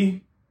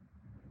 3,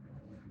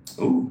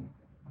 the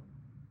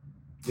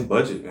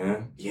budget,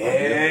 man.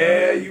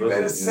 You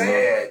better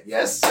say it.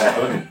 Yes,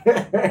 sir.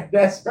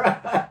 That's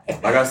right.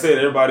 Like I said,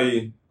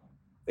 everybody,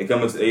 they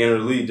enter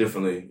the league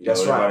differently.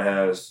 Everybody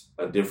has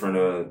a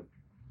different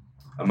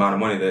amount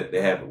of money that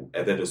they have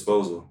at their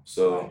disposal.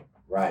 So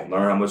learn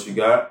how much you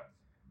got.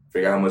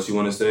 Figure out how much you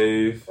want to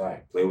save.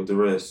 Play with the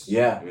rest. You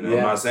know,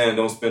 I'm not saying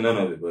don't spend none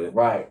of it, but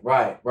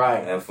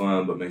have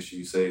fun, but make sure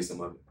you save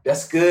some of it.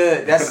 That's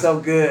good. That's so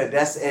good.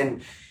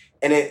 And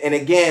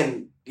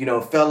again, you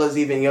know, fellas,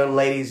 even young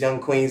ladies,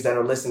 young queens that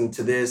are listening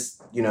to this,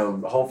 you know,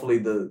 hopefully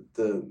the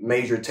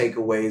major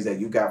takeaways that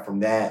you got from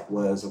that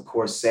was, of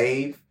course,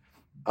 save.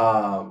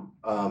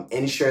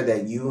 Ensure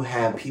that you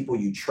have people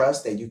you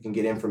trust that you can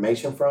get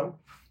information from.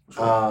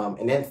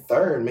 And then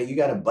third, man, you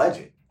got a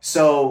budget.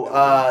 So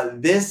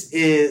this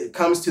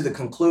comes to the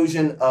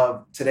conclusion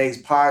of today's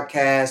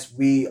podcast.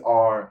 We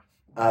are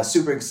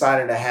super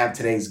excited to have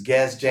today's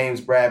guest,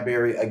 James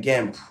Bradberry.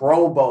 Again,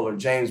 Pro Bowler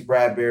James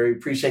Bradberry.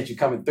 Appreciate you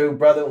coming through,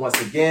 brother,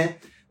 once again.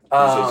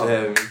 Appreciate you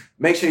having me.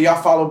 Make sure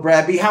y'all follow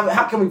Brad B.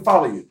 How can we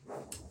follow you?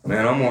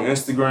 Man, I'm on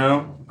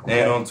Instagram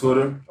and on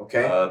Twitter.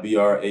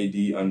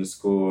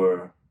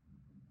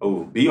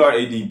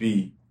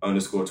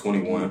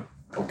 BRADB_21.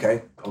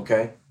 Okay.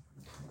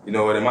 You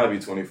know what? It might be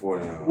 24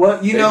 now.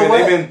 Well,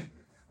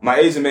 my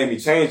agent made me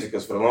change it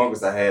because for the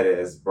longest I had it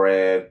as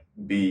Brad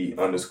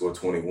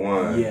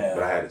B_21.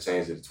 But I had to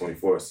change it to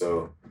 24.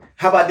 So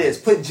how about this?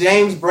 Put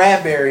James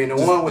Bradberry in the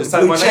one with the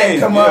blue chain.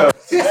 Come on.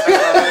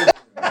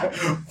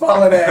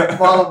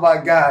 Follow my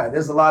guy.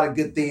 There's a lot of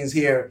good things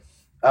here.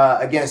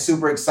 Again,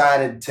 super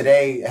excited.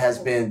 Today has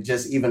been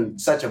just even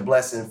such a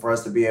blessing for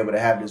us to be able to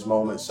have this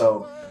moment.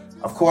 So,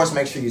 of course,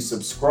 make sure you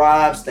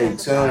subscribe, stay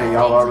tuned, and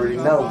y'all already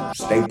know,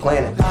 stay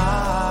planted.